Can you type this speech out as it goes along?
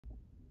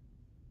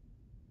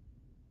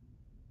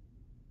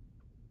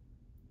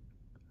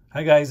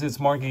Hi guys, it's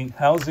Marky.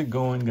 How's it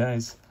going,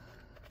 guys?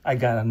 I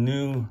got a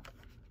new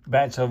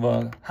batch of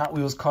Hot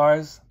Wheels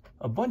cars,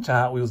 a bunch of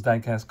Hot Wheels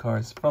diecast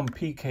cars from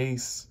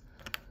P-Case.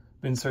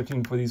 Been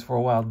searching for these for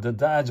a while. The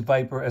Dodge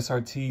Viper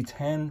SRT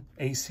 10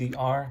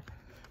 ACR.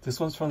 This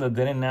one's from the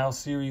Then and Now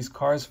series,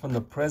 cars from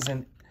the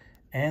present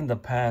and the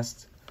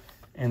past.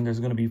 And there's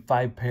going to be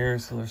 5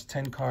 pairs, so there's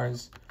 10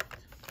 cars,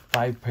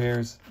 5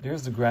 pairs.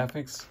 There's the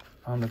graphics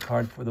on the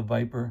card for the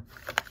Viper.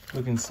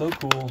 Looking so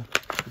cool.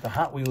 The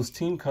Hot Wheels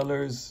team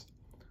colors,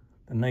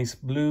 the nice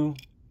blue,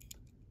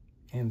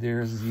 and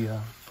there's the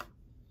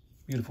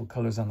beautiful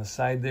colors on the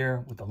side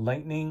there with the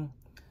lightning,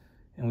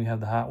 and we have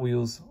the Hot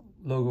Wheels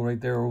logo right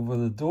there over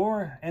the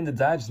door and the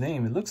Dodge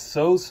name. It looks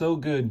so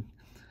good.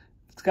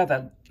 It's got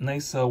that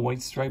nice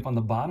white stripe on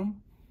the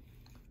bottom,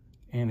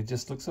 and it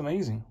just looks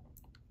amazing.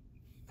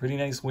 Pretty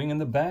nice wing in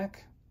the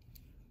back,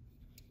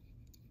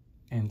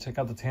 and check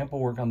out the tampo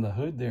work on the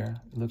hood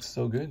there. It looks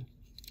so good.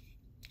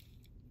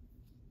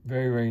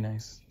 Very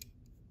nice.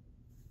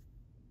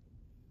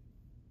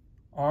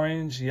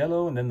 Orange,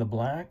 yellow, and then the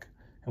black.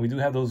 And we do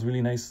have those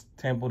really nice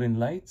tampoed in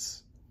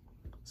lights.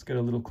 Let's get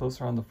a little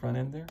closer on the front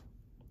end there.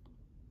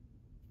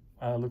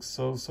 Wow, it looks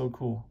so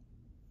cool.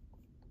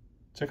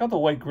 Check out the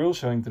white grille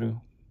showing through.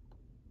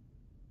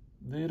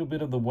 Little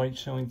bit of the white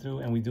showing through,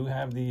 and we do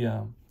have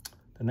the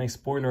nice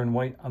spoiler in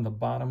white on the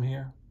bottom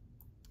here.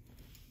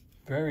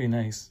 Very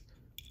nice.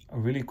 A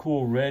really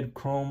cool red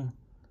chrome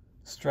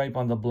stripe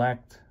on the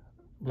blacked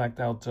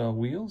out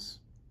wheels.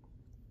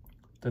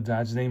 The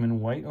Dodge name in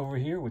white over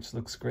here, which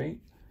looks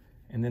great.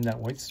 And then that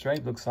white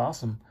stripe looks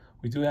awesome.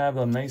 We do have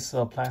a nice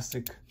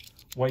plastic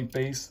white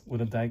base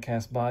with a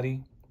die-cast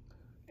body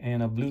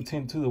and a blue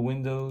tint to the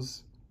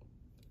windows.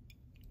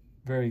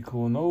 Very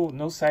cool.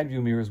 No side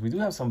view mirrors. We do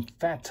have some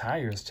fat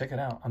tires. Check it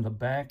out on the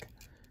back.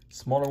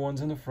 Smaller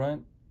ones in the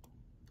front.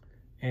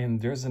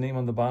 And there's the name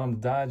on the bottom, the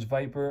Dodge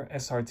Viper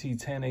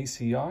SRT 10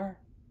 ACR.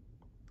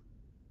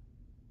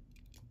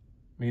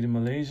 Made in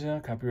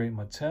Malaysia, copyright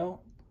Mattel.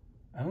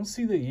 I don't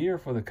see the year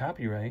for the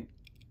copyright,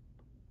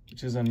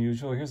 which is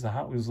unusual. Here's the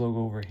Hot Wheels logo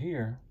over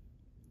here.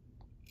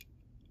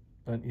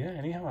 But yeah,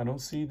 anyhow, I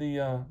don't see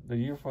the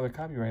year for the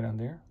copyright on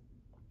there.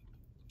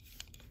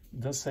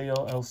 It does say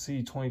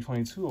LLC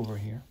 2022 over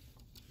here.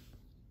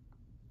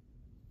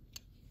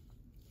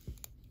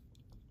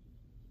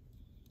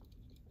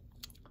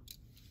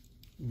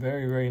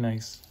 Very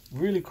nice.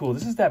 Really cool.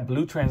 This is that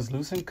blue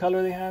translucent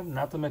color they have,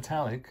 not the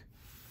metallic.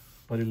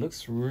 But it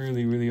looks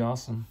really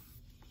awesome.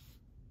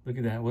 Look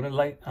at that. What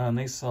a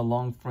nice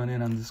long front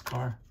end on this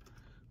car.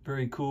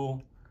 Very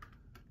cool.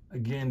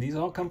 Again, these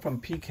all come from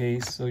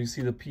P-Case. So you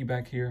see the P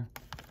back here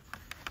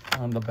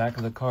on the back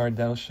of the card.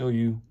 That'll show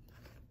you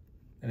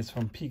that it's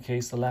from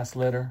P-Case, the last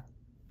letter.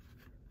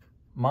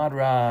 Mod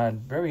Rod.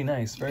 Very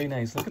nice.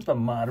 Look at the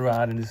Mod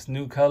Rod in this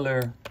new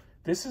color.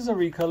 This is a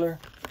recolor.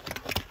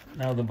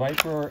 Now the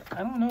Viper,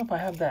 I don't know if I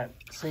have that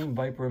same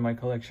Viper in my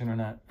collection or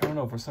not. I don't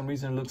know, for some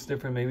reason it looks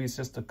different. Maybe it's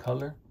just the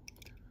color.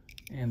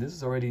 And this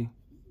is already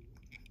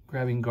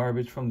grabbing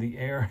garbage from the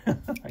air.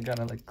 I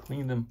gotta like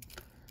clean them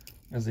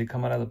as they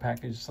come out of the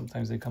package.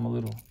 Sometimes they come a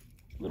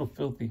little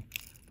filthy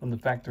from the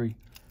factory.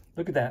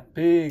 Look at that,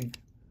 big,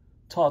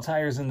 tall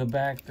tires in the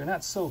back. They're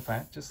not so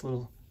fat, just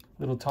a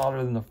little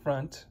taller than the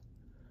front.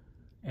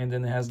 And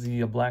then it has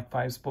the black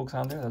 5 spokes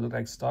on there that look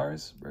like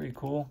stars. Very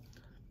cool.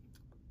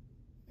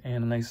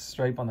 And a nice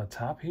stripe on the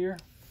top here.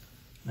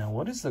 Now,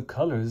 what is the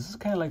color? This is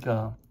kind of like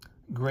a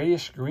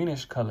grayish,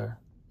 greenish color.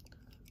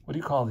 What do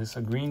you call this?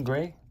 A green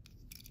gray?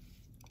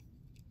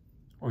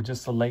 Or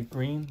just a light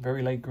green?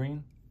 Very light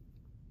green?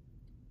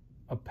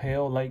 A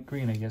pale light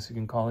green, I guess you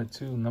can call it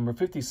too. Number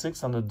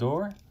 56 on the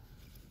door.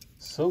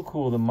 So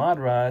cool. The Mod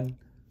Rod.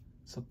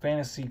 It's a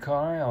fantasy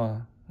car.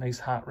 A nice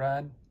hot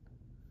rod.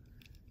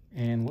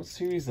 And what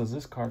series does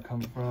this car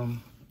come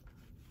from?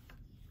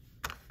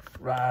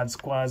 Rod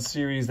Squad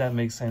series, that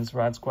makes sense.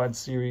 Rod Squad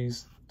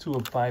series, 2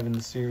 of 5 in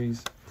the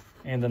series.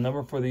 And the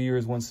number for the year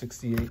is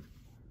 168.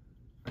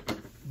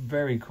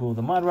 Very cool.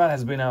 The Mod Rod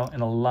has been out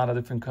in a lot of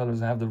different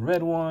colors. I have the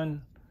red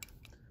one,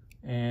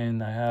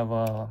 and I have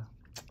I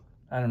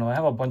don't know, I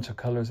have a bunch of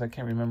colors. I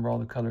can't remember all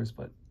the colors,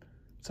 but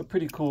it's a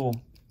pretty cool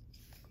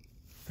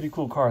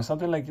car.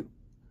 Something like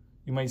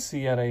you might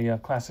see at a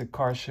classic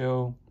car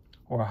show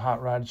or a hot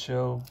rod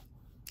show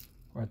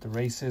or at the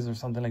races or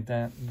something like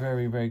that.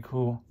 Very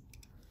cool.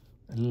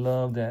 I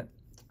love that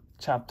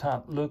chop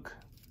top look.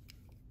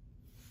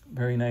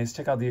 Very nice.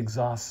 Check out the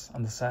exhausts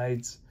on the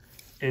sides.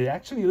 It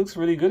actually looks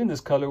really good in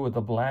this color with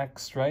the black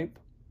stripe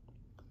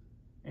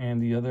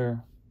and the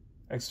other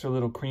extra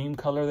little cream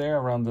color there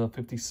around the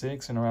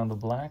 56 and around the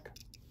black.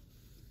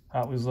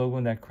 Hot Wheels logo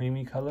in that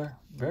creamy color.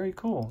 Very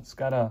cool. It's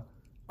got a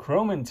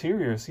chrome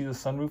interior. See the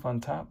sunroof on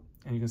top?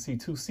 And you can see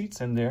 2 seats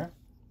in there.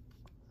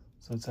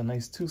 So it's a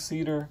nice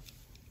 2-seater.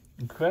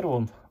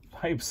 Incredible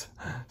pipes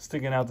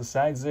sticking out the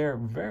sides there.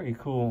 Very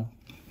cool.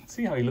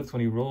 See how he looks when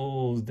he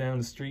rolls down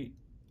the street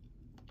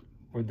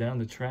or down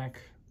the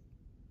track,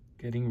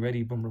 getting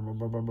ready.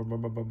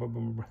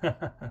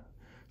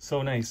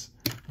 So nice.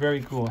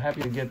 Very cool.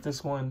 Happy to get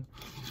this one.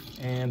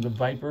 And the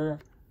Viper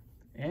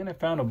And I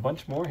found a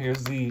bunch more.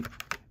 Here's the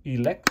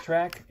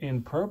Electrac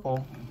in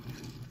purple.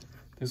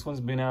 This one's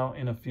been out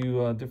in a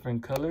few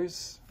different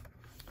colors.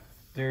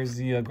 There's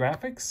the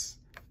graphics.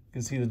 You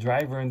can see the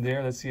driver in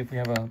there. Let's see if we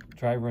have a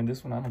driver in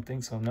this one. I don't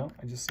think so. No,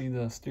 I just see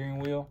the steering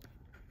wheel.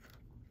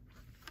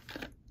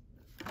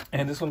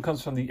 And this one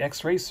comes from the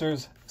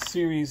X-Racers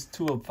Series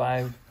 2 of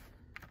 5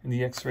 in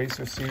the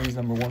X-Racer Series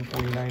number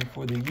 149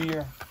 for the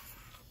year.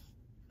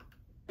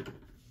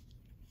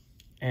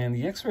 And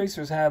the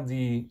X-Racers have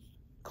the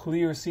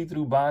clear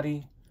see-through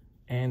body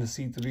and the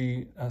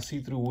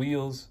see-through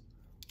wheels.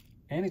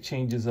 And it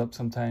changes up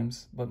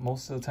sometimes, but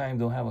most of the time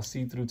they'll have a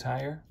see-through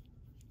tire.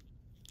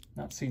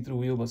 Not see-through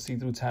wheel, but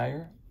see-through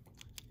tire.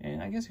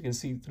 And I guess you can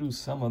see through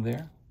some of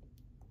there.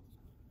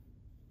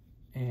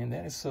 And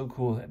that is so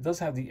cool. It does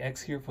have the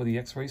X here for the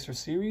X-Racer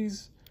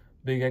Series.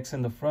 Big X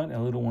in the front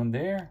and a little one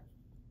there.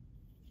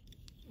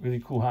 Really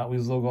cool Hot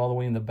Wheels logo all the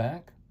way in the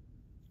back.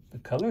 The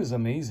color is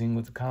amazing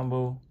with the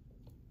combo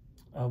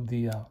of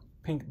the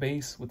pink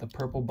base with the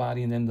purple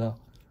body and then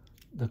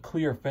the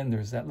clear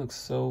fenders. That looks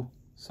so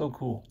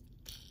cool.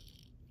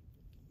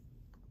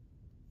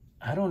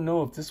 I don't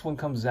know if this one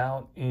comes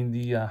out in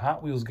the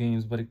Hot Wheels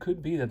games, but it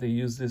could be that they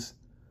use this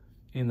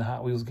in the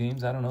Hot Wheels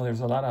games. I don't know.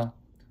 There's a lot of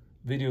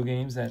video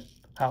games that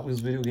Hot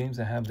Wheels video games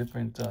that have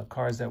different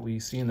cars that we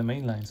see in the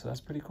main line, so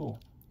that's pretty cool.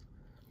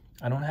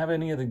 I don't have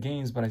any of the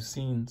games, but I've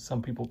seen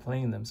some people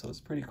playing them, so it's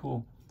pretty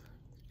cool.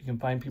 You can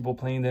find people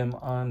playing them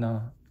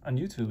on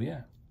YouTube,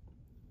 yeah.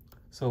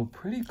 So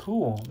pretty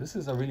cool. This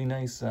is a really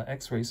nice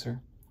X-Racer.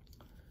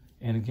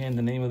 And again,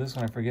 the name of this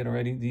one I forget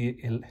already,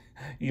 the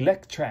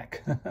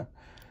Electrac.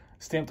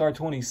 Stamped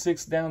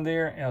R26 down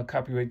there,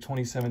 copyright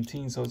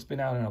 2017, so it's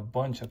been out in a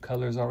bunch of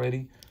colors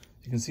already.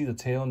 You can see the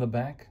tail in the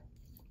back.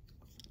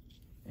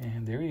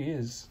 And there he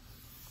is.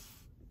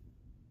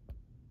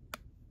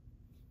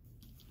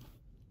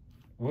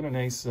 What a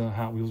nice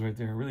Hot Wheels right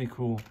there, really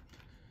cool.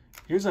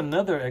 Here's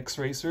another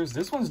X-Racers.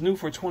 This one's new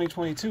for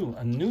 2022,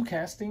 a new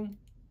casting.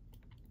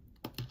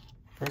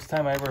 First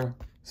time I ever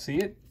see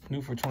it,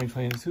 new for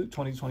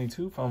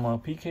 2022 from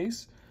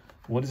P-Case.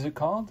 What is it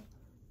called?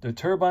 The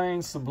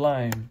Turbine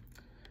Sublime.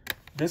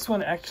 This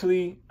one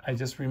actually, I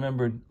just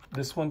remembered,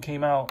 this one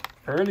came out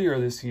earlier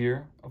this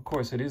year. Of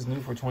course, it is new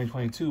for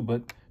 2022,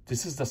 but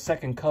this is the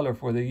second color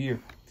for the year.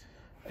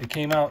 It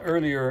came out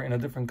earlier in a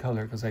different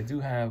color because I do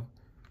have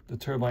the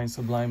Turbine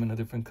Sublime in a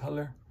different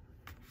color.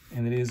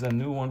 And it is a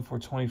new one for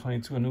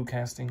 2022, a new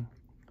casting.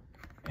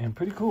 And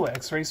pretty cool,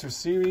 X-Racer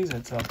Series.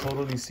 It's a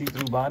totally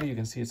see-through body. You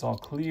can see it's all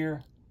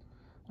clear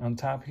on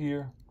top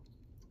here.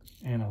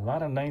 And a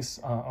lot of nice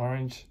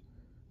orange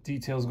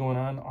details going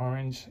on,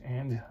 orange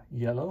and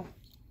yellow.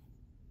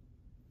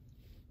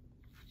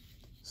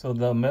 So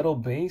the metal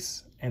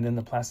base and then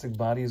the plastic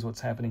body is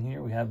what's happening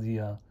here. We have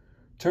the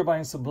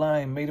Turbine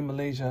Sublime, made in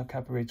Malaysia,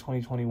 copyright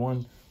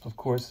 2021. Of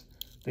course,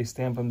 they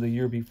stamp them the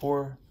year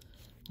before.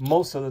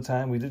 Most of the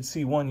time, we did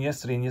see one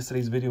yesterday in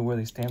yesterday's video where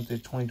they stamped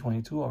it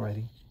 2022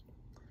 already.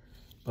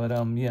 But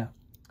yeah,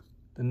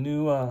 the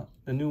new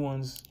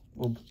ones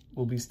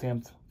will be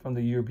stamped from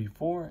the year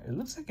before. It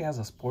looks like it has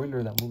a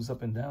spoiler that moves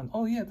up and down.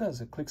 Oh yeah, it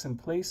does. It clicks in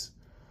place.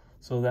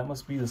 So that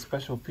must be the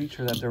special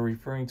feature that they're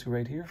referring to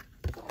right here.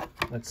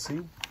 Let's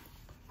see.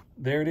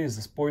 There it is,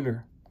 the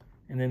spoiler.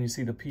 And then you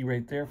see the P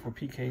right there for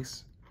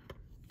P-Case.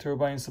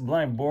 Turbine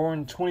Sublime,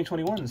 born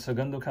 2021 in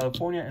Segundo,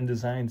 California, and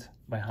designed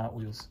by Hot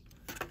Wheels.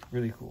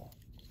 Really cool.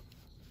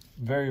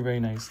 Very, very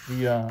nice.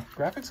 The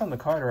graphics on the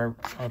card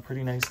are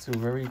pretty nice too.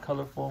 Very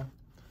colorful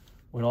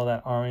with all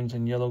that orange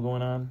and yellow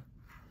going on.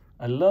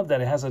 I love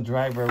that it has a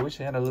driver. I wish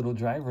it had a little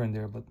driver in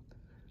there, but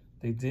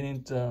they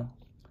didn't.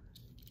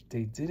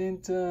 They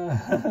didn't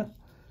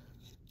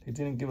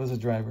give us a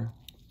driver.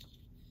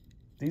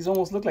 These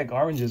almost look like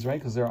oranges, right?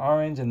 Because they're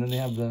orange, and then they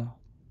have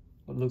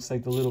what looks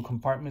like the little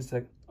compartments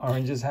that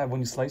oranges have when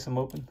you slice them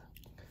open.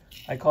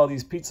 I call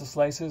these pizza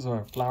slices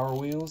or flower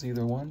wheels,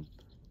 either one.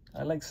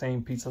 I like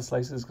saying pizza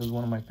slices because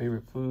one of my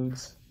favorite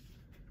foods.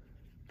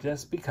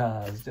 Just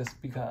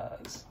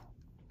because.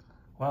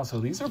 Wow, so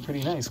these are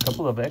pretty nice.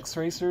 Couple of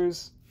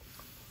X-Racers.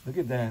 Look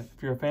at that.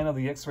 If you're a fan of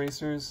the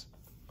X-Racers,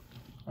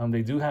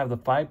 they do have the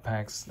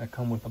 5-packs that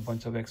come with a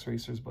bunch of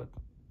X-Racers, but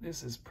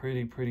this is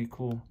pretty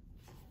cool.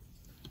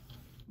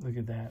 Look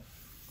at that.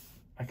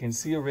 I can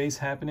see a race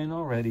happening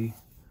already.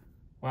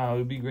 Wow, it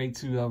would be great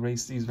to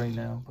race these right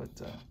now. But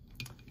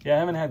yeah, I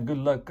haven't had good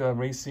luck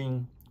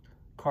racing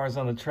cars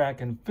on the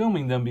track and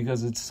filming them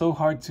because it's so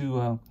hard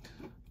to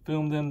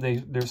film them.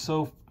 They're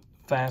so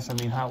fast. I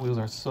mean, Hot Wheels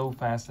are so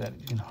fast that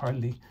you can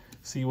hardly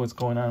see what's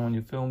going on when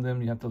you film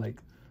them. You have to like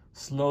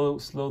slow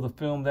the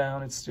film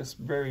down. It's just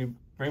very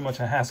much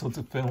a hassle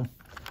to film.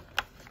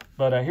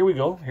 But here we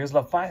go. Here's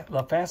La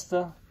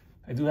Fasta.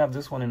 I do have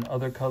this one in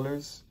other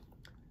colors.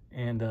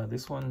 And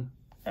this one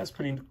has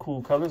pretty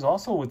cool colors.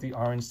 Also with the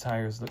orange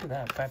tires. Look at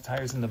that. Fat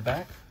tires in the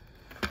back.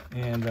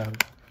 And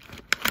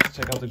let's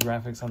check out the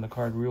graphics on the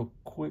card real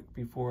quick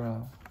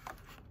before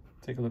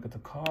take a look at the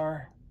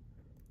car.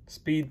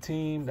 Speed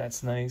Team.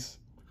 That's nice.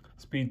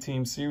 Speed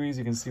Team series.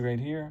 You can see right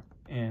here.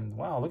 And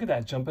wow, look at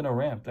that, jumping a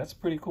ramp. That's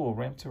pretty cool,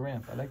 ramp to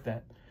ramp. I like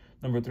that.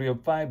 Number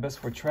 305, best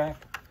for track.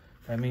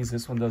 That means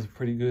this one does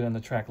pretty good on the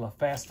track, La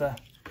Fasta.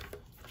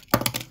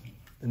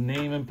 The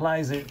name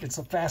implies it. It's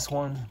a fast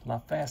one, La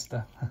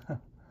Fasta.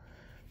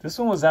 This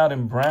one was out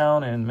in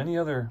brown and many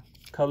other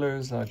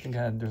colors. I think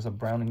there's a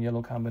brown and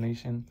yellow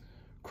combination.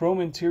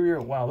 Chrome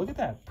interior. Wow, look at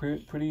that.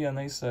 Pretty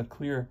nice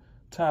clear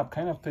top.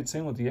 Kind of fits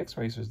in with the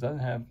X-Racers. Doesn't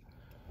have,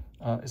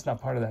 it's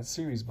not part of that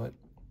series, but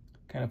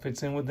kind of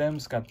fits in with them.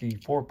 It's got the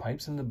 4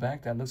 pipes in the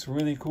back. That looks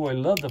really cool. I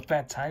love the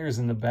fat tires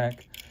in the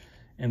back.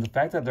 And the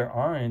fact that they're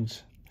orange,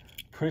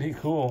 pretty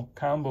cool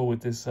combo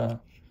with this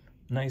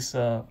nice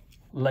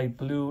light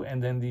blue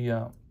and then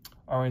the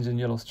orange and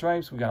yellow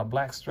stripes. We got a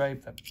black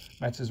stripe that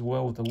matches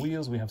well with the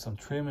wheels. We have some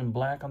trim in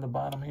black on the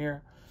bottom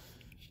here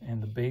and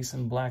the base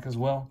in black as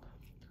well.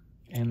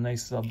 And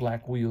nice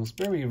black wheels.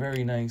 Very,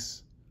 very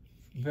nice.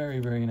 Very,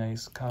 very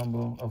nice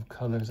combo of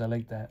colors. I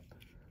like that.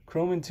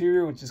 Chrome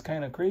interior, which is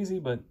kind of crazy,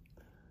 but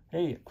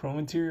hey, chrome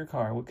interior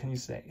car, what can you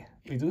say?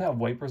 We do have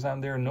wipers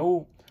on there.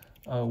 No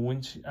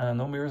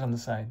no mirrors on the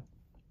side,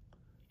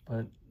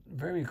 but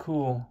very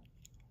cool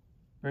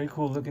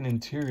looking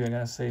interior. I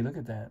gotta say, look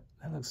at that.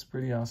 That looks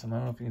pretty awesome. I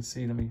don't know if you can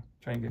see. Let me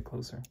try and get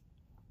closer.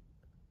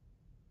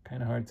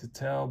 Kind of hard to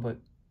tell, but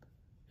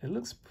it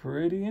looks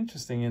pretty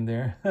interesting in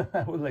there.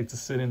 I would like to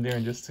sit in there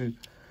and just to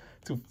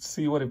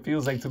see what it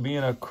feels like to be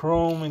in a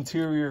chrome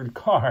interior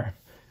car.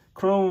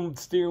 Chrome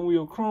steering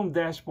wheel, chrome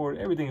dashboard,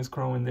 everything is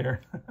chrome in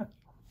there.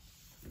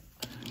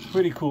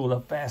 Pretty cool, La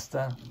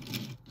Fasta.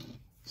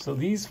 So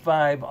these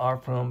 5 are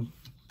from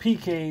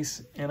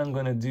PK's, and I'm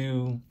going to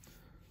do,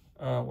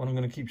 what I'm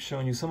going to keep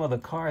showing you, some of the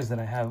cars that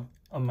I have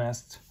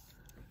amassed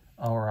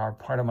or are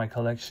part of my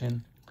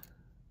collection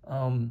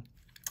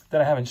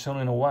that I haven't shown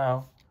in a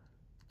while.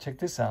 Check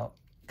this out.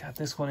 Got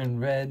this one in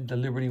red, the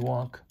Liberty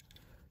Walk,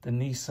 the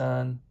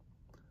Nissan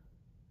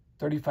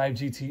 35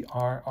 GT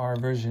RR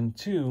version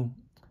 2,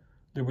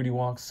 Liberty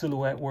Walk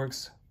Silhouette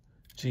Works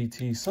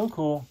GT. So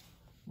cool.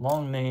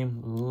 Long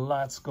name,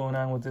 lots going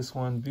on with this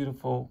one.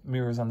 Beautiful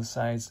mirrors on the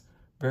sides,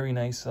 very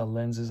nice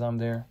lenses on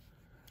there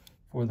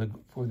for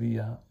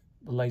the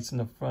lights in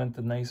the front.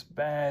 The nice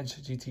badge,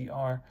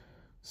 GTR,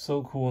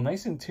 so cool.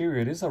 Nice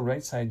interior. It is a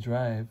right side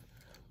drive,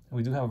 and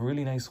we do have a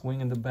really nice wing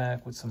in the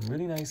back with some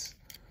really nice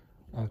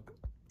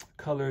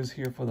colors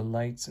here for the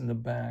lights in the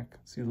back.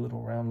 See the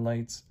little round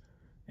lights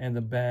and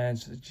the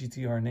badge, the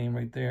GTR name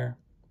right there.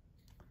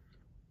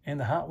 And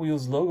the Hot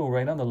Wheels logo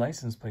right on the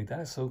license plate. That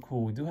is so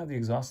cool. We do have the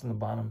exhaust on the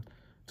bottom.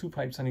 2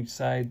 pipes on each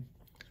side.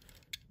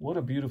 What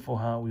a beautiful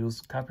Hot Wheels.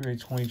 Copyright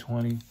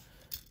 2020.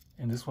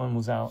 And this one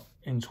was out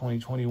in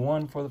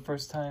 2021 for the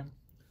first time.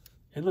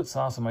 It looks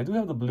awesome. I do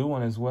have the blue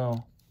one as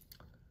well.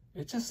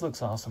 It just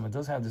looks awesome. It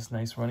does have this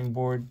nice running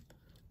board.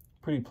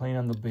 Pretty plain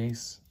on the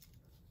base.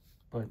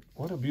 But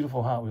what a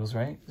beautiful Hot Wheels,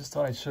 right? Just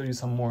thought I'd show you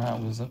some more Hot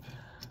Wheels.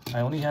 I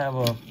only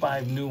have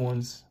 5 new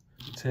ones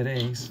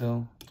today,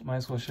 so might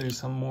as well show you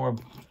some more of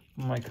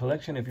my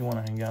collection if you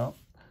want to hang out,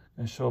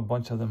 and show a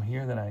bunch of them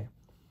here that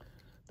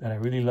I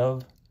really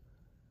love,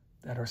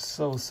 that are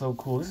so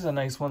cool. This is a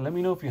nice one. Let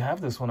me know if you have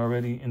this one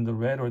already in the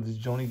red, or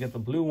did you only get the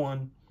blue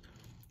one,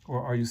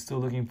 or are you still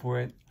looking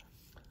for it?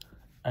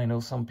 I know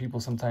some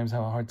people sometimes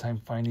have a hard time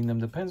finding them.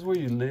 Depends where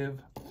you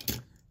live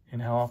and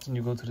how often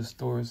you go to the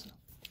stores.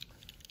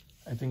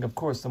 I think, of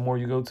course, the more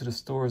you go to the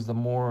stores, the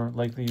more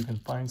likely you can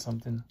find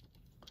something.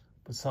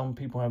 But some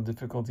people have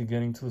difficulty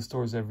getting to the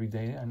stores every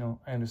day. I know,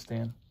 I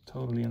understand,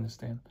 totally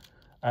understand.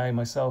 I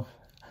myself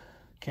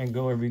can't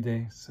go every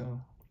day,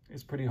 so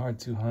it's pretty hard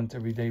to hunt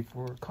every day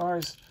for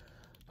cars.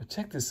 But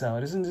check this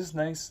out. Isn't this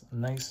nice?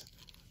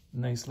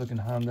 Nice looking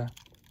Honda.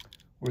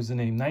 Where's the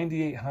name?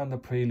 98 Honda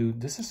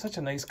Prelude. This is such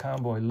a nice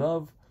combo. I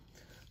love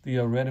the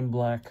red and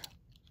black,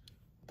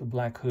 the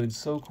black hood.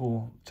 So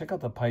cool. Check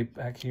out the pipe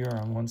back here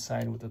on one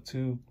side with the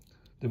 2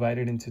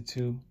 divided into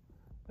 2.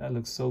 That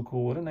looks so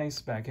cool. What a nice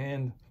back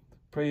end.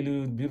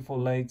 Prelude, beautiful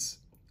lights,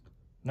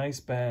 nice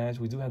badge.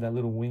 We do have that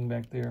little wing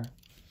back there.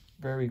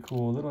 Very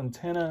cool. Little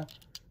antenna,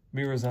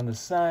 mirrors on the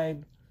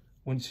side,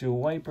 windshield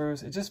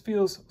wipers. It just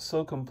feels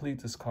so complete,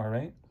 this car,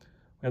 right?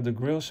 We have the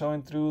grille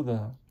showing through,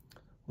 the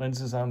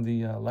lenses on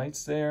the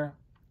lights there.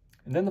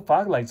 And then the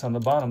fog lights on the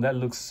bottom. That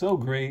looks so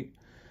great.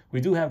 We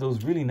do have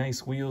those really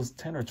nice wheels,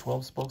 10 or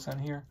 12 spokes on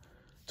here.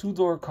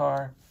 2-door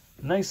car,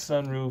 nice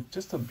sunroof,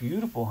 just a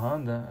beautiful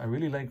Honda. I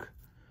really like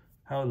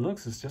how it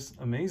looks. It's just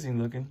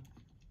amazing looking.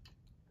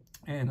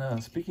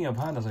 And speaking of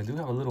Hondas, I do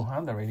have a little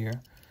Honda right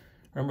here.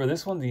 Remember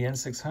this one, the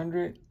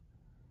N600?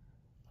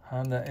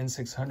 Honda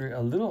N600,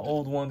 a little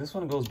old one. This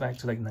one goes back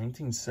to like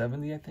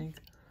 1970, I think.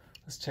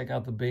 Let's check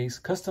out the base.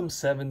 Custom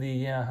 70,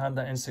 yeah,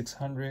 Honda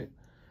N600.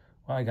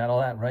 Wow, I got all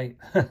that right.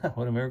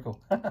 What a miracle.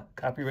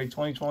 Copyright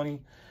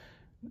 2020.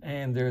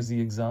 And there's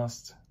the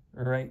exhaust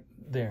right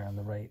there on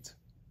the right.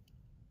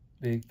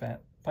 Big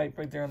fat pipe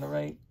right there on the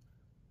right.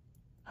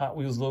 Hot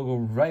Wheels logo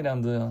right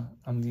on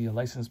the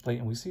license plate.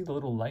 And we see the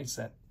little lights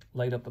that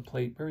light up the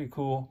plate. Very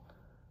cool.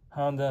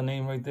 Honda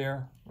name right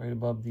there, right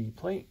above the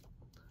plate.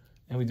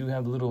 And we do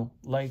have the little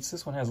lights.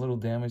 This one has a little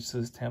damage to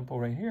this tempo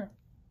right here.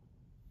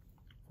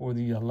 for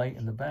the light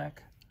in the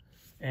back.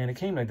 And it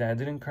came like that. I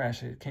didn't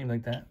crash it. It came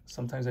like that.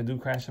 Sometimes I do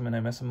crash them and I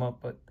mess them up,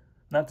 but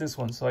not this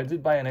one. So I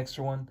did buy an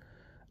extra one.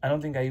 I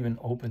don't think I even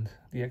opened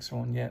the extra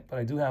one yet, but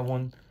I do have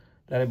one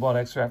that I bought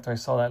extra after I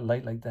saw that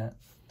light like that.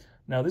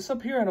 Now this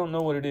up here, I don't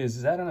know what it is.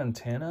 Is that an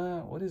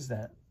antenna? What is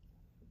that?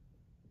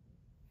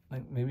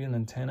 Like maybe an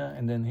antenna.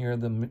 And then here are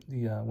the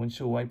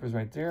windshield wipers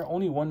right there.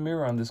 Only one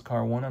mirror on this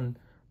car. One on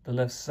the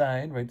left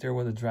side, right there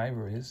where the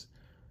driver is.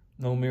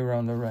 No mirror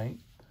on the right.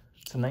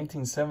 It's a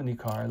 1970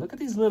 car. Look at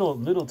these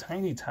little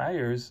tiny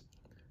tires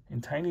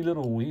and tiny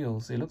little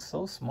wheels. They look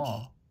so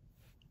small.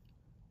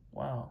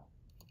 Wow.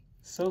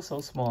 So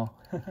small.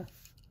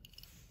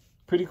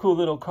 Pretty cool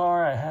little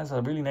car. It has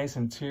a really nice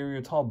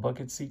interior, tall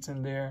bucket seats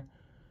in there.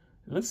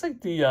 It looks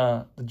like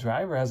the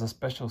driver has a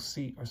special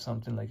seat or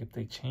something, like if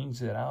they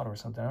changed it out or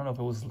something. I don't know if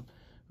it was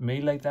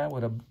made like that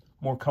with a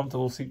more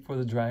comfortable seat for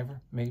the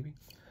driver, maybe.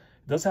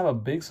 It does have a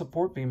big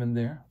support beam in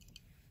there.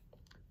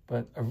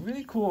 But a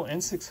really cool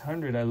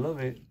N600. I love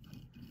it.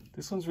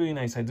 This one's really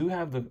nice. I do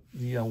have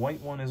the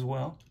white one as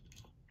well.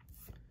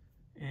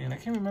 And I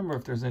can't remember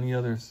if there's any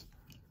others.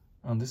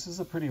 This is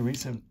a pretty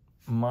recent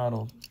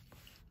model.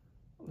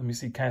 Let me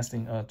see,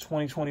 casting.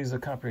 2020 is the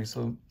copyright,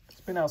 so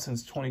it's been out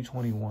since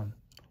 2021.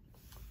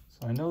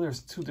 So I know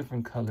there's two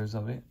different colors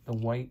of it, the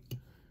white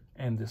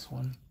and this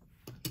one.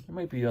 There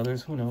might be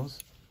others, who knows.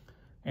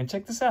 And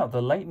check this out,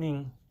 the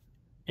Lightning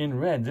in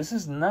red. This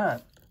is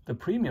not the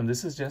premium.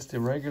 This is just the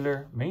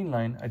regular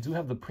mainline. I do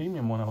have the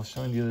premium one I was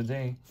showing the other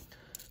day.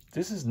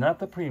 This is not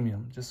the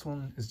premium. This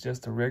one is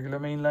just a regular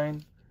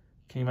mainline.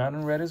 Came out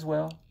in red as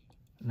well.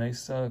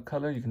 Nice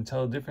color. You can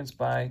tell the difference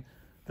by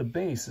the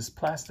base. It's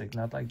plastic,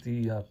 not like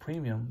the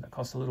premium that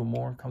costs a little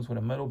more. Comes with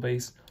a metal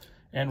base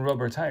and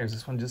rubber tires.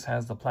 This one just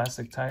has the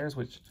plastic tires,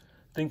 which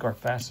I think are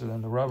faster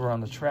than the rubber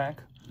on the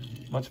track.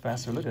 Much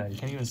faster. Look at that. You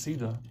can't even see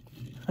the...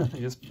 you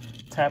just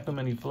tap him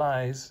and he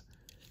flies.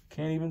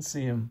 Can't even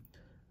see him.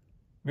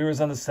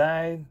 Mirrors on the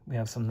side. We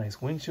have some nice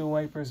windshield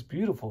wipers.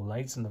 Beautiful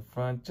lights in the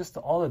front. Just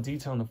all the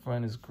detail in the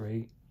front is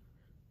great.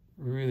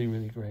 Really,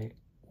 really great.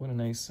 What a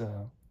nice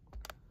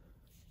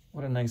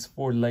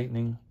Ford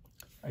Lightning.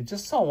 I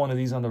just saw one of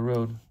these on the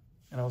road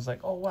and I was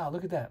like, oh wow,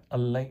 look at that. A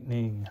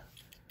Lightning.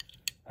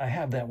 I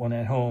have that one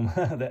at home.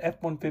 The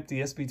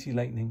F-150 SBT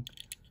Lightning.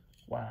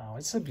 Wow,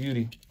 it's a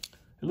beauty.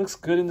 It looks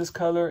good in this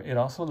color. It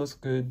also looks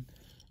good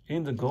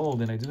in the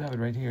gold, and I do have it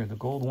right here. The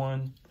gold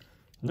one.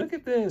 Look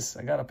at this.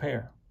 I got a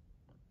pair.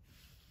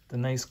 The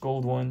nice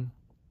gold one.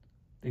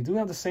 They do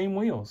have the same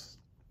wheels.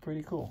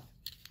 Pretty cool.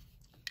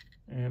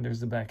 And there's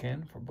the back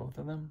end for both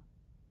of them.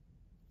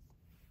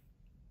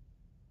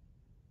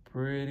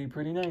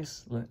 Pretty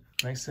nice.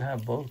 Nice to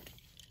have both.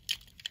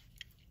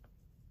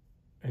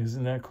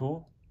 Isn't that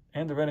cool?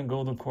 And the red and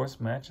gold, of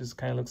course, matches.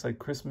 Kind of looks like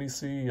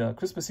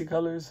Christmassy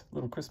colors.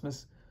 Little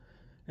Christmas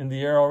in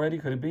the air already.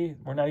 Could it be?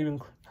 We're not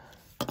even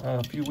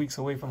a few weeks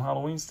away from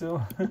Halloween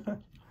still.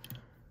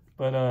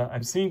 But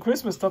I've seen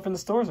Christmas stuff in the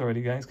stores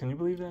already, guys. Can you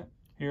believe that?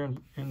 Here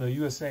in the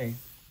USA,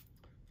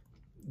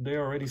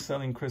 they're already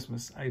selling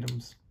Christmas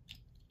items.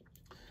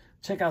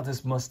 Check out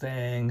this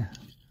Mustang.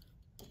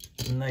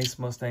 Nice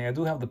Mustang. I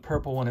do have the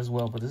purple one as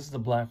well, but this is the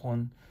black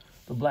one.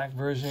 The black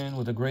version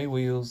with the gray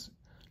wheels,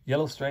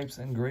 yellow stripes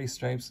and gray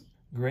stripes,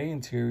 gray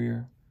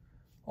interior,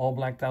 all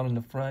blacked out in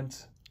the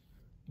front,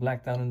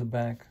 blacked out in the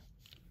back.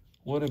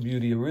 What a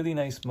beauty. A really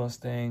nice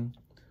Mustang.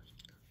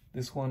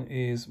 This one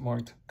is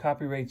marked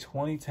copyright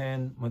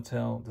 2010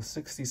 Mattel, the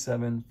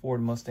 67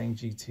 Ford Mustang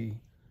GT.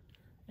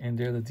 And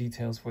there are the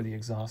details for the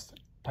exhaust.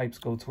 Pipes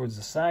go towards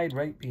the side,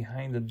 right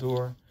behind the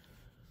door.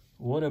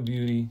 What a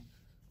beauty.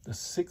 The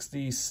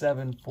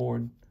 67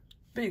 Ford.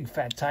 Big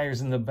fat tires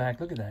in the back.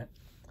 Look at that.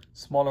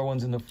 Smaller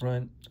ones in the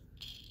front.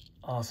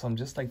 Awesome.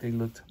 Just like they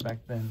looked back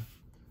then.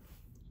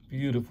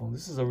 Beautiful.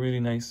 This is a really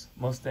nice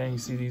Mustang. You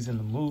see these in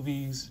the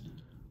movies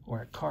or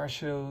at car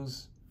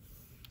shows.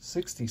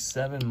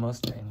 67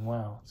 Mustang.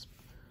 Wow.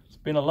 It's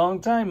been a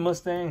long time,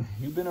 Mustang.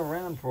 You've been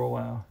around for a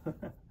while.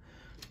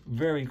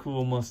 Very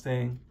cool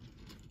Mustang.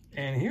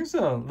 And here's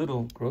a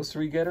little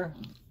grocery getter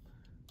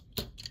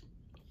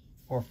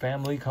or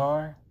family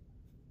car.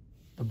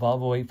 The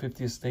Volvo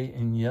 850 Estate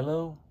in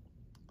yellow.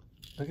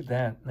 Look at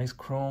that. Nice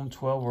chrome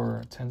 12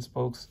 or 10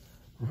 spokes.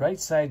 Right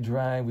side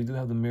drive. We do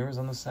have the mirrors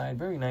on the side.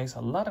 Very nice.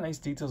 A lot of nice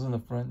details in the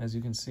front, as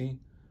you can see.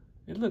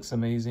 It looks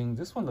amazing.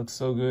 This one looks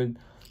so good.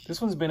 This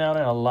one's been out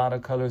in a lot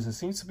of colors. It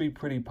seems to be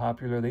pretty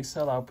popular. They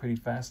sell out pretty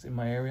fast in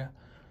my area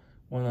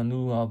when a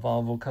new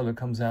Volvo color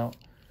comes out.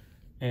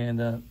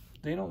 And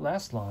they don't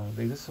last long.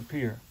 They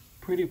disappear.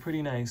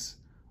 Pretty nice.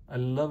 I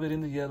love it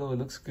in the yellow. It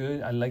looks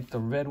good. I like the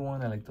red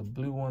one. I like the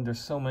blue one.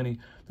 There's so many.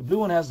 The blue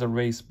one has the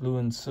race, blue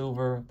and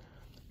silver.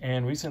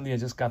 And recently I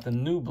just got the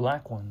new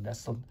black one.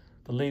 That's the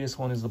latest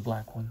one is the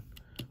black one,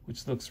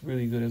 which looks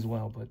really good as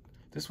well. But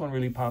this one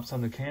really pops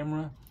on the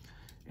camera.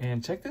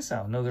 And check this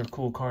out. Another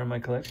cool car in my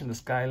collection, the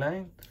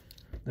Skyline.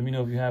 Let me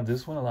know if you have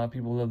this one. A lot of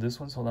people love this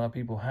one, so a lot of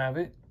people have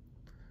it.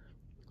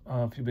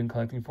 If you've been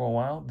collecting for a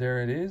while,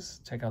 there it is.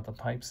 Check out the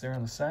pipes there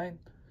on the side.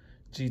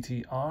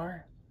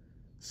 GTR,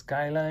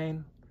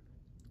 Skyline.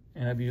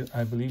 And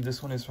I believe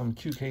this one is from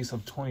Q Case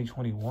of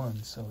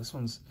 2021. So this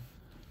one's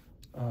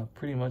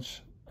pretty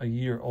much a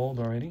year old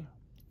already,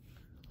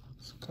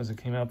 because it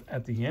came out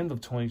at the end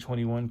of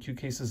 2021. Q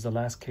Case is the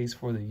last case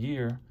for the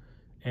year,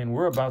 and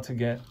we're about to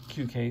get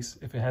Q Case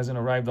if it hasn't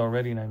arrived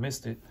already and I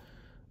missed it.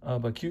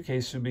 But Q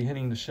Case should be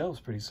hitting the shelves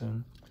pretty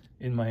soon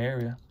in my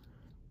area.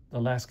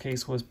 The last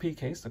case was P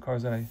Case. The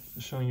cars that I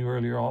was showing you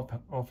earlier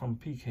all from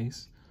P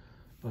Case.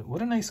 But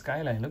what a nice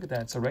skyline. Look at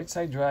that. It's a right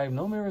side drive,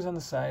 no mirrors on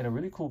the side, a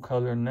really cool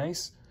color,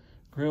 nice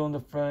grille in the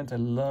front. I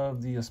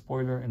love the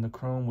spoiler and the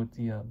chrome with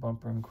the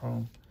bumper and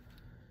chrome,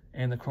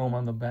 and the chrome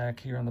on the back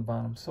here on the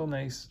bottom. So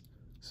nice,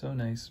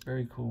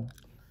 very cool.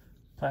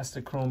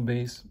 Plastic chrome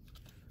base,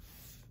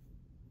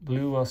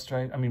 blue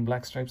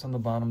black stripes on the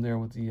bottom there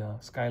with the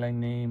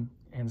Skyline name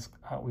and the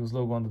Hot Wheels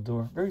logo on the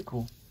door. Very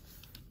cool,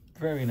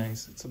 very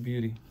nice. It's a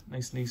beauty.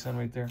 Nice Nissan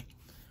right there.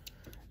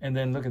 And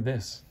then look at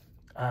this.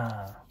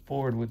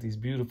 Ford with these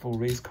beautiful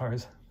race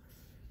cars.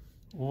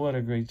 What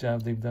a great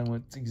job they've done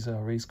with these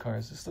race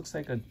cars. This looks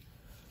like a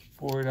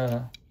Ford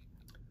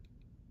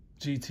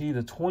GT,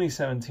 the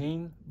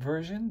 2017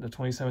 version, the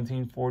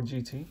 2017 Ford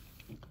GT.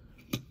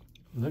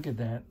 Look at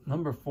that.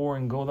 Number 4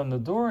 in gold on the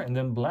door and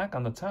then black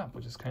on the top,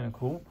 which is kind of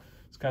cool.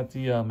 It's got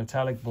the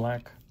metallic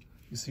black.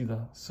 You see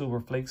the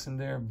silver flakes in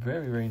there.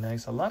 Very, very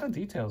nice. A lot of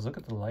details. Look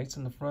at the lights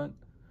in the front,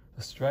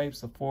 the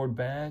stripes, the Ford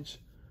badge,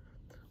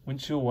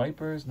 windshield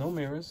wipers, no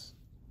mirrors.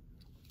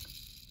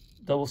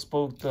 Double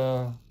spoked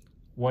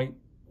white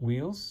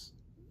wheels.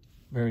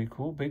 Very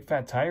cool. Big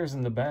fat tires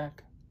in the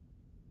back.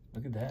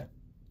 Look at that.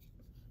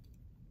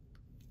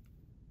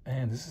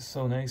 And this is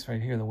so nice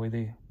right here, the way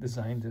they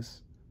designed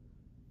this.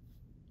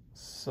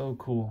 So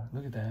cool.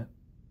 Look at that.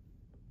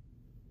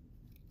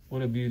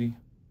 What a beauty.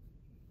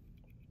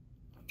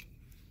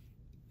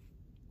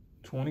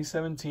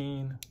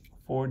 2017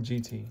 Ford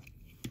GT.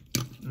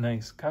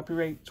 Nice.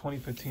 Copyright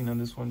 2015 on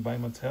this one by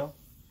Mattel.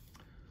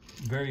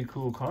 Very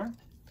cool car.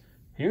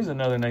 Here's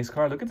another nice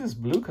car. Look at this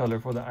blue color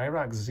for the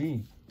IROC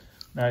Z.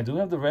 Now, I do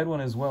have the red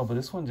one as well, but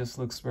this one just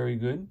looks very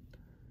good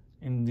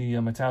in the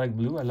metallic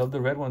blue. I love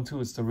the red one too.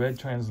 It's the red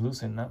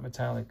translucent, not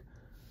metallic.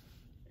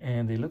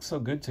 And they look so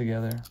good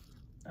together.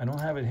 I don't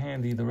have it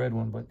handy, the red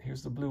one, but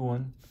here's the blue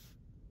one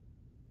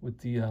with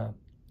the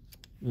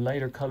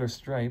lighter color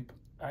stripe.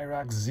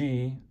 IROC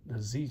Z, the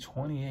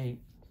Z28.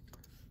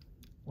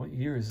 What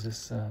year is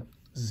this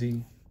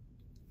Z?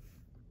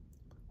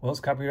 Well, it's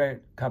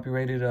copyrighted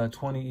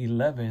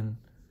 2011,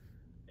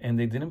 and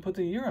they didn't put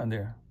the year on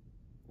there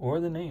or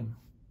the name.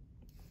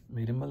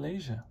 Made in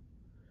Malaysia.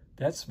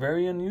 That's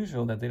very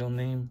unusual that they don't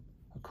name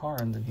a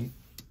car underneath,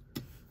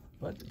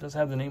 but it does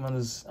have the name on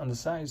the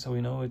side, so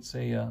we know it's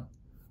a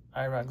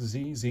IROC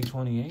Z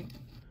Z28.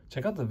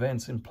 Check out the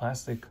vents in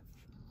plastic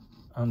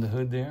on the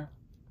hood there.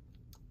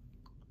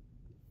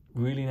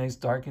 Really nice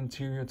dark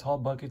interior, tall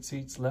bucket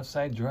seats, left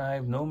side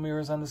drive, no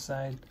mirrors on the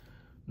side,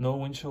 no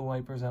windshield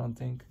wipers, I don't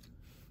think.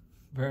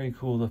 Very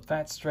cool. The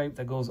fat stripe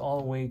that goes all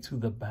the way to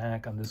the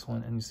back on this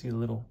one, and you see a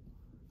little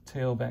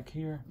tail back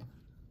here.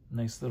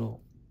 Nice little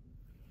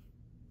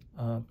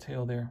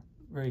tail there.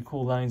 Very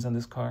cool lines on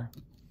this car.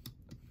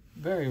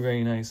 Very,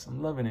 very nice.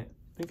 I'm loving it.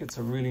 I think it's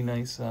a really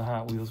nice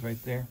Hot Wheels right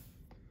there.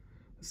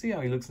 Let's see how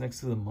he looks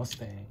next to the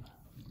Mustang.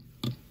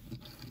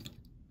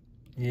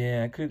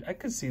 Yeah, I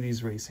could see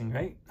these racing,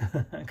 right?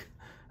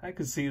 I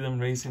could see them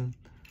racing.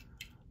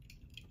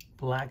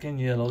 Black and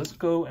yellow. Let's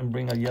go and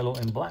bring a yellow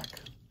and black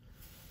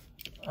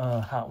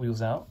Hot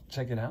Wheels out.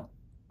 Check it out.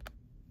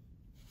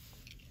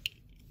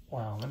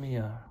 Wow, let me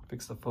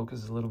fix the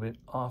focus a little bit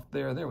off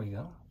there. There we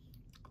go.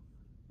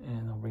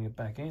 And I'll bring it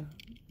back in.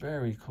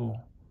 Very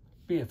cool.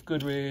 BF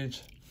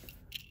Goodrich.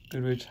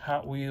 Goodrich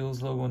Hot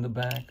Wheels logo in the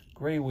back.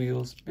 Gray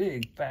wheels.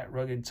 Big, fat,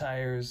 rugged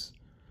tires.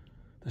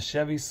 The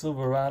Chevy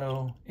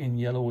Silverado in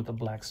yellow with the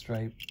black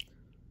stripe.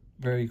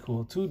 Very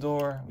cool.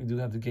 2-door. We do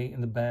have the gate in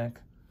the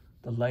back.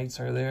 The lights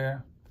are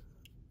there.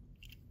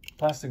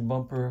 Plastic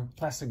bumper,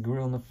 plastic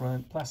grille in the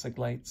front, plastic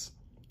lights.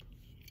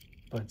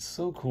 But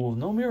so cool.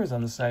 No mirrors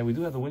on the side. We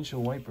do have the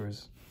windshield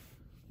wipers.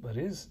 But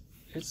it's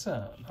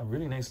a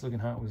really nice looking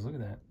Hot Wheels. Look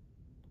at that.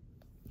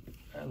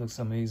 That looks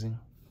amazing.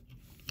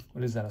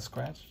 What is that, a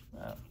scratch?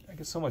 I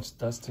get so much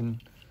dust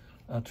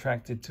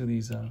attracted to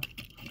these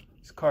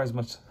cars.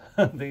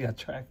 They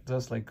attract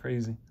dust like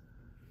crazy.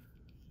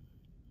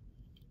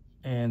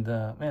 And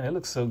man, it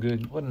looks so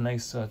good. What a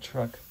nice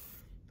truck.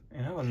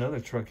 And I have another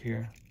truck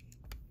here.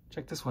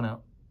 Check this one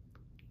out.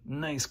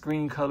 Nice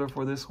green color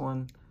for this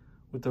one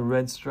with the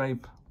red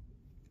stripe.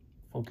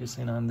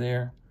 Focusing on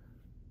there.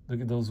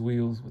 Look at those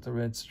wheels with the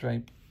red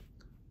stripe.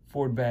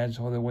 Ford badge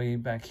all the way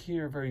back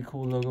here. Very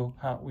cool logo.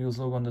 Hot Wheels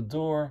logo on the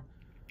door.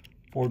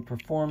 Ford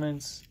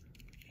Performance.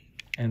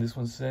 And this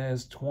one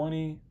says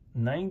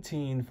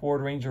 2019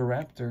 Ford Ranger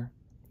Raptor.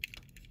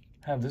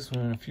 Have this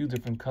one in a few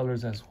different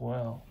colors as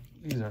well.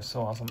 These are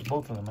so awesome.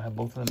 Both of them. I have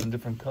both of them in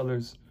different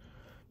colors.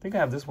 I think I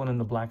have this one in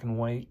the black and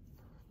white.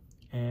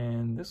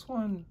 And this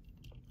one,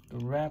 the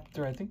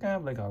Raptor, I think I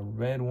have like a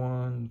red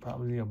one,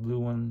 probably a blue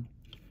one.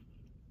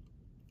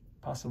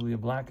 Possibly a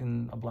black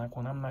one.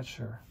 I'm not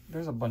sure.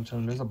 There's a bunch of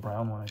them. There's a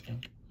brown one, I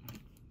think.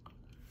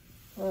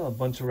 Well, a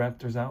bunch of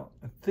Raptors out.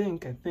 I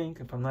think,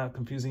 if I'm not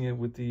confusing it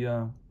with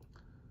the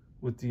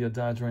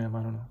Dodge Ram,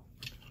 I don't know.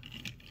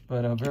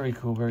 But very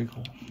cool, very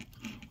cool.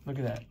 Look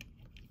at that.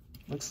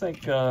 Looks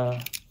like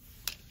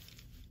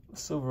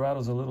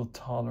Silverado's a little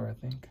taller, I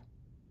think.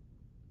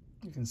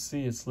 You can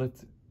see it's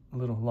lifted a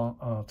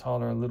little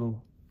taller, a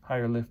little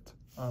higher lift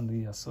on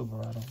the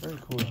Silverado. Very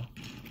cool.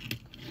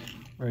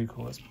 Very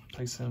cool. Let's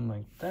place him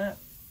like that.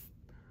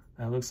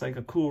 That looks like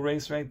a cool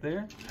race right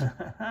there.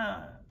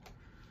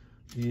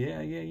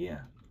 Yeah.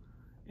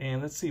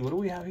 And let's see, what do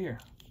we have here?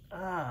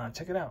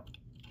 Check it out.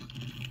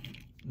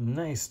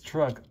 Nice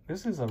truck.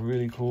 This is a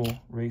really cool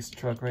race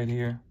truck right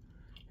here.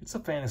 It's a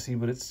fantasy,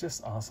 but it's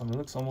just awesome. It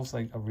looks almost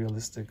like a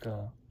realistic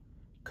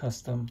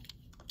custom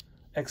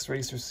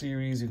X-Racer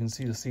series. You can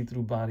see the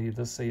see-through body. It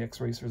does say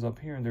X-Racers up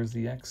here, and there's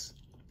the X.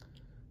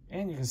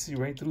 And you can see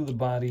right through the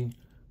body.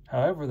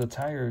 However, the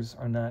tires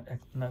are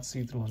not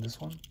see-through on this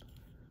one.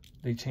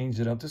 They changed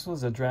it up. This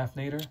one's a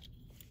Draftnator.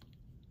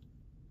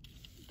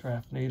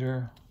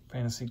 Draftnator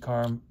fantasy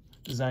car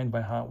designed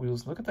by Hot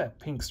Wheels. Look at that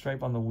pink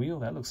stripe on the wheel.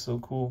 That looks so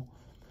cool.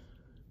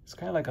 It's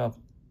kind of like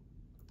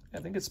I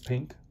think it's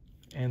pink.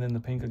 And then the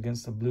pink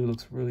against the blue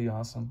looks really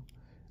awesome.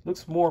 It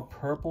looks more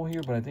purple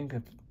here, but I think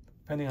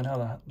depending on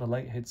how the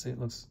light hits it,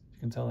 you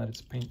can tell that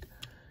it's pink.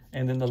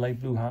 And then the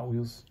light blue Hot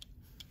Wheels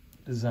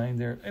design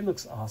there. It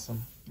looks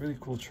awesome. Really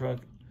cool truck.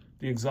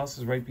 The exhaust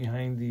is right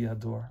behind the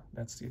door.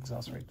 That's the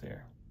exhaust right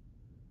there.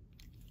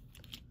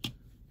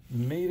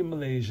 Made in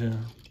Malaysia.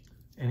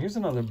 And here's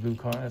another blue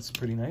car. That's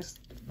pretty nice.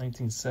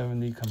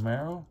 1970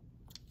 Camaro.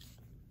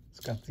 It's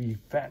got the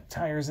fat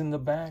tires in the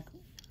back.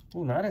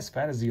 Ooh, not as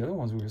fat as the other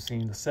ones we were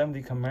seeing. The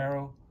 70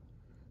 Camaro,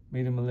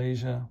 made in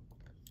Malaysia.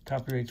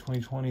 Copyright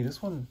 2020.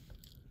 This one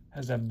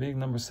has that big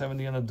number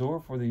 70 on the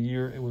door for the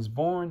year it was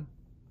born.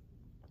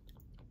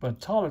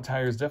 But taller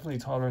tires, definitely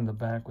taller in the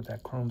back with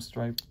that chrome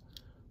stripe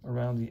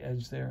around the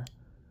edge there.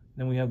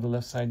 Then we have the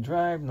left side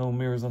drive, no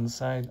mirrors on the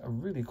side. A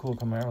really cool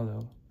Camaro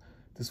though.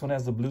 This one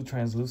has the blue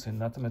translucent,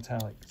 not the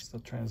metallic. It's the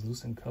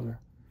translucent color.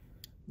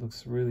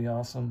 Looks really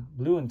awesome.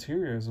 Blue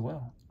interior as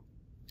well.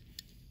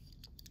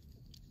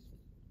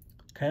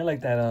 Kind of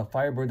like that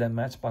Firebird that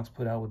Matchbox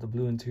put out with the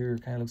blue interior.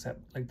 Kind of looks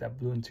like that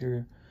blue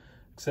interior.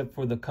 Except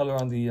for the color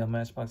on the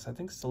Matchbox. I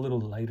think it's a little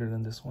lighter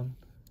than this one.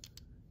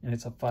 And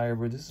it's a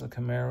Firebird. This is a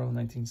Camaro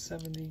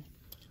 1970.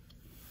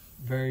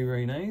 Very,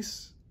 very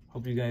nice.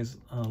 Hope you guys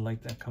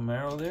like that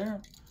Camaro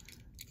there.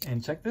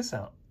 And check this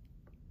out.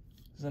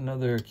 This is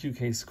another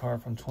Q-Case car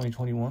from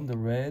 2021. The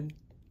red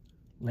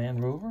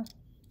Land Rover.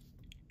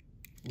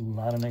 A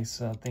lot of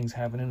nice things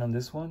happening on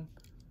this one.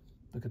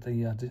 Look at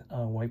the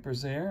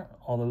wipers there.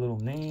 All the little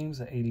names.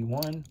 The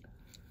 81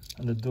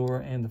 on the door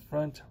and the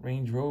front.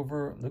 Range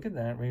Rover. Look at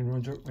that.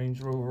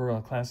 Range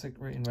Rover Classic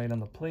written right on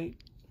the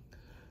plate.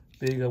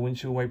 Big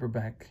windshield wiper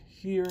back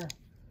here.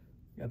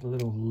 Got the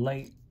little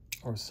light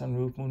or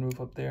sunroof,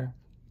 moonroof up there.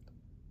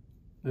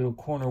 Little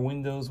corner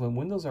windows. When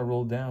windows are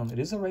rolled down, it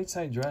is a right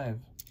side drive.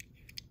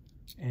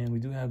 And we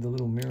do have the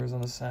little mirrors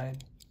on the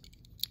side.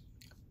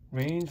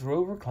 Range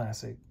Rover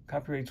Classic.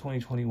 Copyright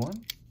 2021.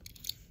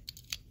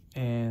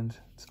 And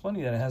it's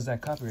funny that it has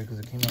that copyright because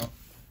it came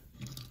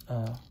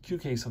out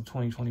Q-Case of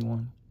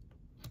 2021.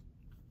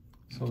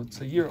 So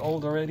it's a year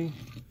old already.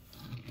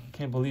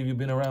 Can't believe you've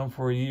been around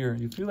for a year.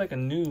 You feel like a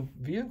new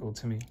vehicle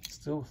to me. It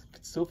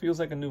still feels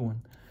like a new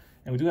one.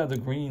 And we do have the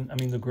gray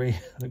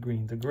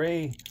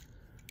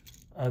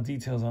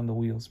details on the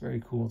wheels.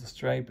 Very cool. The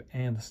stripe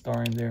and the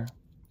star in there.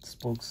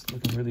 Spokes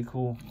looking really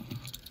cool.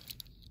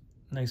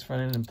 Nice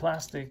front end in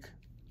plastic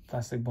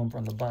bumper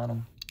on the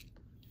bottom.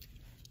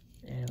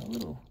 And a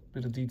little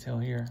bit of detail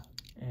here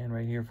and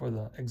right here for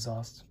the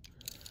exhaust.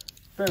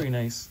 Very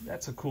nice.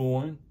 That's a cool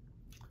one.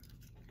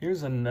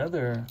 Here's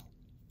another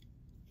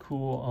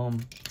cool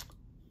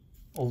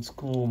old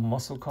school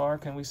muscle car,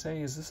 can we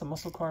say? Is this a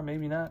muscle car?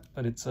 Maybe not,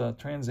 but it's a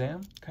Trans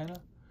Am kind of.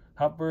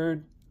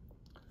 Hotbird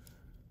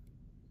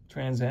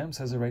Trans Am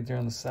says it right there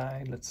on the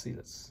side. Let's see,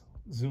 let's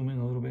zoom in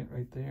a little bit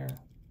right there.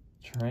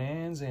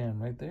 Trans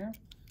Am right there.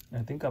 And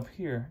I think up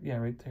here, yeah,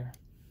 right there.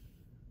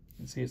 You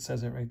can see it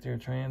says it right there,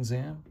 Trans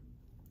Am.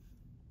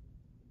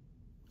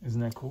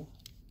 Isn't that cool?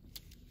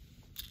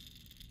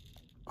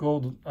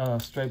 Gold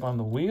stripe on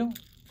the wheel.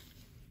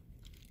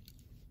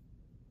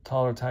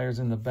 Taller tires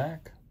in the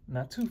back.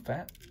 Not too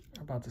fat.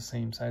 They're about the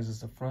same size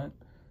as the front.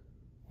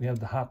 We have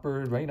the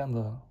Hotbird right on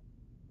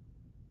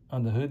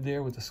the hood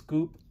there with the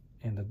scoop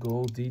and the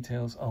gold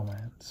details. Oh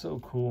man, so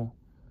cool.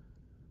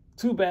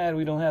 Too bad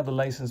we don't have the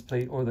license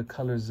plate or the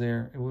colors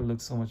there. It would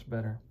look so much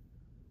better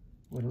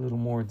with a little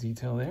more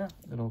detail there.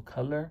 Little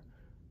color.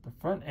 The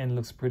front end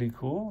looks pretty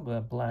cool.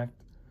 The blacked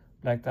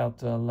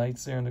out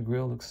lights there in the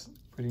grill looks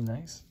pretty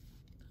nice.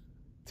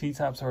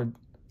 T-tops are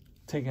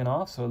taken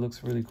off, so it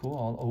looks really cool.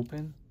 All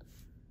open,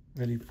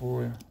 ready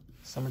for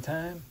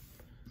summertime.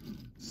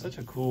 Such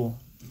a cool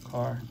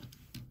car.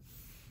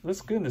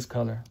 Looks good in this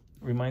color.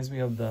 Reminds me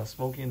of the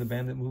Smokey and the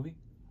Bandit movie.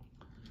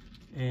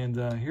 And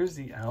here's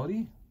the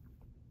Audi.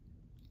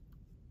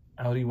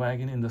 Audi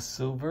wagon in the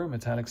silver,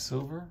 metallic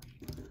silver.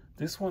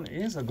 This one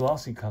is a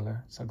glossy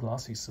color. It's a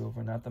glossy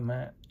silver, not the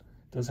matte.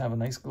 It does have a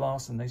nice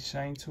gloss, a nice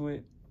shine to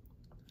it.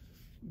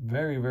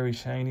 Very, very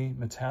shiny,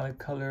 metallic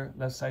color,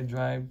 left side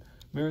drive.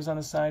 Mirrors on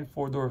the side,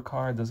 four-door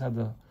car. It does have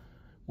the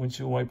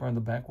windshield wiper on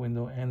the back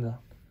window and the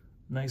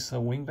nice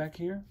wing back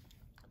here.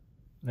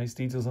 Nice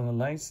details on the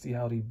lights, the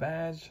Audi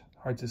badge.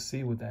 Hard to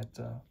see with that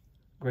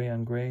gray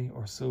on gray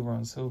or silver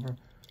on silver.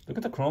 Look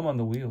at the chrome on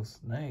the wheels.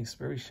 Nice,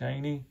 very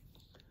shiny.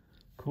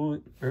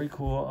 Cool, very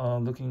cool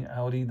looking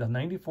Audi. The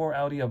 94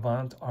 Audi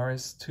Avant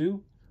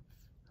RS2.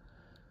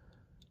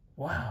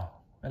 Wow,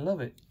 I love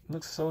it. It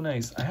looks so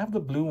nice. I have the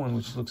blue one,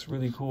 which looks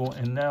really cool.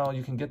 And now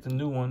you can get the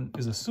new one.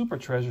 Is a super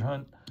treasure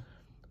hunt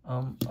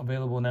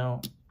available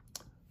now.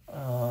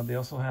 They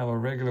also have a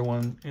regular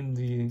one in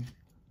the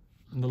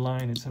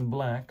line. It's in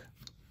black,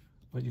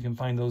 but you can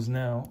find those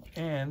now.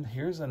 And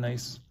here's a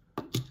nice,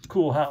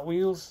 cool Hot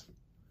Wheels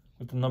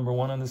with the number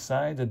 1 on the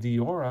side, the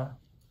Diora.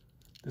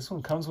 This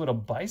one comes with a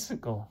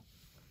bicycle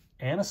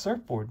and a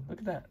surfboard. Look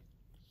at that.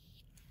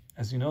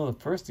 As you know, the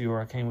first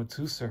Diora came with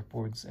 2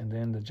 surfboards, and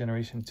then the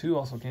Generation 2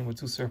 also came with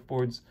 2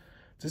 surfboards.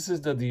 This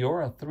is the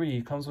Diora 3.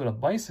 It comes with a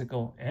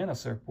bicycle and a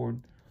surfboard.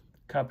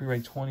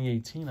 Copyright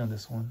 2018 on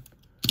this one.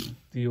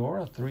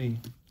 Diora 3.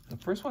 The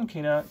first one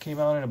came out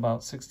in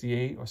about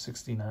 68 or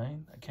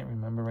 69. I can't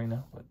remember right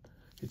now, but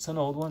it's an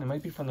old one. It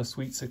might be from the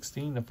Sweet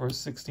 16. The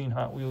first 16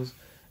 Hot Wheels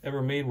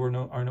ever made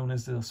are known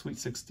as the Sweet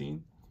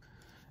 16.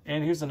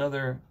 And here's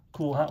another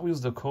cool Hot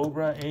Wheels, the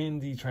Cobra in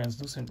the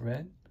translucent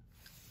red.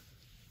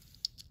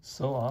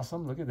 So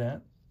awesome, look at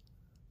that.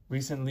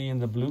 Recently in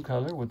the blue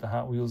color with the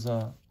Hot Wheels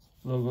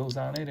logos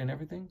on it and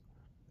everything.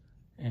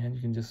 And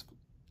you can just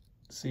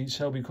see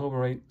Shelby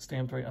Cobra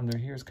stamped right under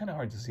here. It's kind of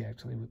hard to see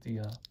actually with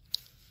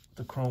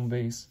the chrome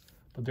base.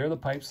 But there are the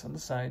pipes on the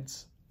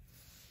sides.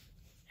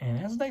 And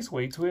it has a nice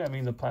weight to it. I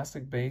mean, the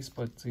plastic base,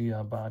 but the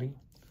body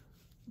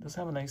does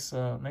have a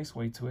nice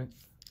weight to it.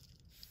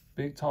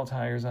 Big, tall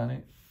tires on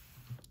it.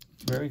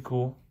 Very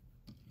cool.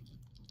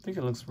 I think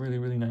it looks really,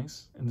 really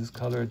nice in this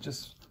color.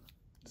 It's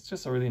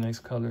just a really nice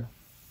color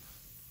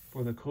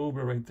for the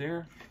Cobra right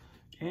there.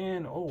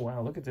 And, oh,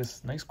 wow, look at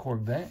this nice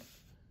Corvette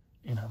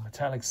in a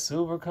metallic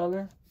silver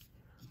color.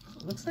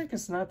 It looks like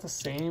it's not the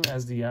same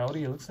as the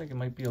Audi. It looks like it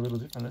might be a little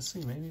different. Let's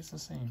see, maybe it's the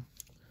same.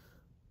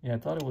 Yeah, I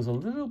thought it was a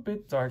little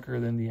bit darker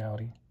than the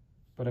Audi,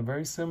 but a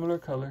very similar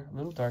color, a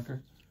little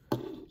darker.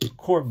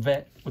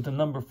 Corvette with the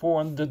number 4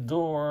 on the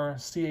door,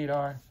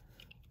 C8R.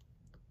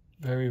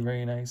 Very,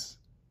 very nice.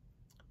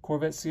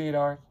 Corvette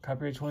C8R,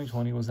 copyright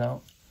 2020, was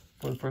out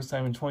for the first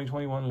time in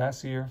 2021,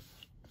 last year.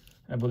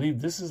 I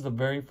believe this is the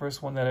very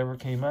first one that ever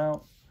came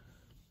out.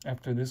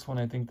 After this one,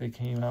 I think they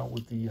came out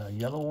with the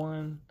yellow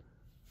one.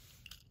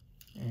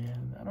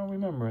 And I don't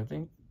remember. I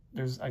think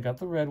I got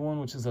the red one,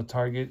 which is a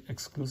Target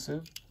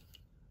exclusive.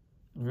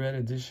 Red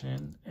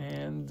edition.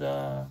 And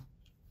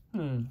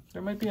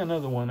there might be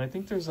another one. I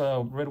think there's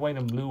a red, white,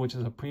 and blue, which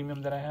is a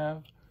premium that I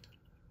have.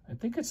 I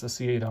think it's a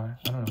C8R.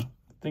 I don't know.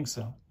 I think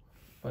so.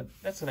 But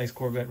that's a nice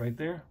Corvette right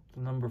there.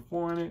 The number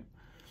 4 on it.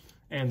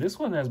 And this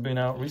one has been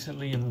out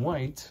recently in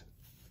white.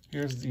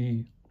 Here's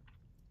the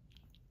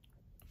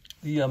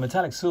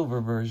metallic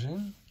silver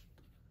version.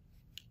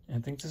 I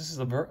think this is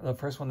the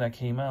first one that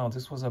came out.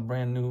 This was a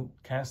brand new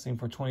casting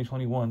for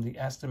 2021. The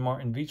Aston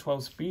Martin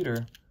V12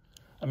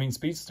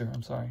 Speedster,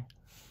 I'm sorry.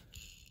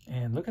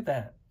 And look at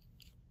that.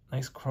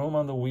 Nice chrome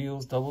on the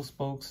wheels, double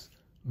spokes,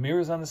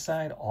 mirrors on the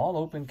side, all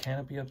open,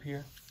 canopy up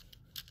here.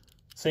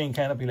 Saying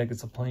canopy like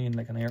it's a plane,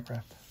 like an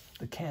aircraft.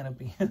 The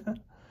canopy.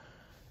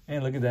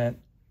 And look at that.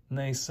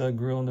 Nice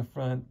grille in the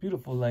front,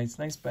 beautiful lights,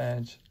 nice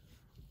badge.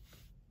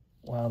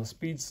 Wow, the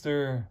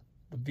Speedster,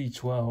 the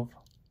V12.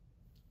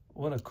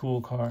 What a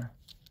cool car.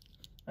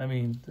 I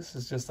mean, this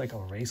is just like a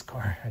race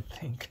car, I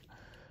think.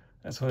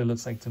 That's what it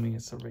looks like to me.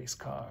 It's a race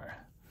car.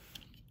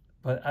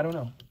 But I don't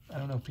know. I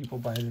don't know if people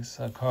buy this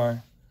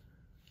car.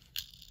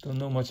 Don't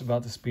know much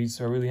about the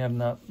Speedster. I really have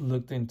not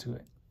looked into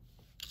it.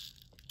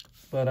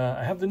 But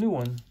I have the new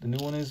one. The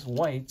new one is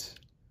white.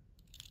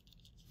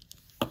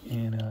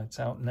 And it's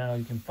out now.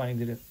 You can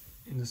find it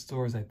in the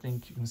stores. I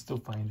think you can still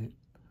find it.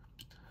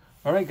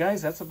 All right,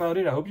 guys, that's about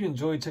it. I hope you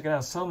enjoyed checking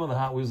out some of the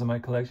Hot Wheels in my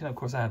collection. Of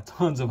course, I have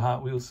tons of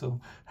Hot Wheels, so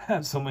I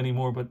have so many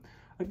more, but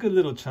a good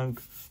little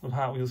chunk of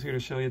Hot Wheels here to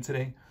show you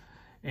today.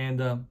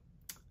 And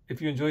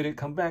if you enjoyed it,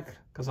 come back,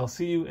 because I'll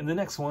see you in the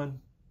next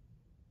one.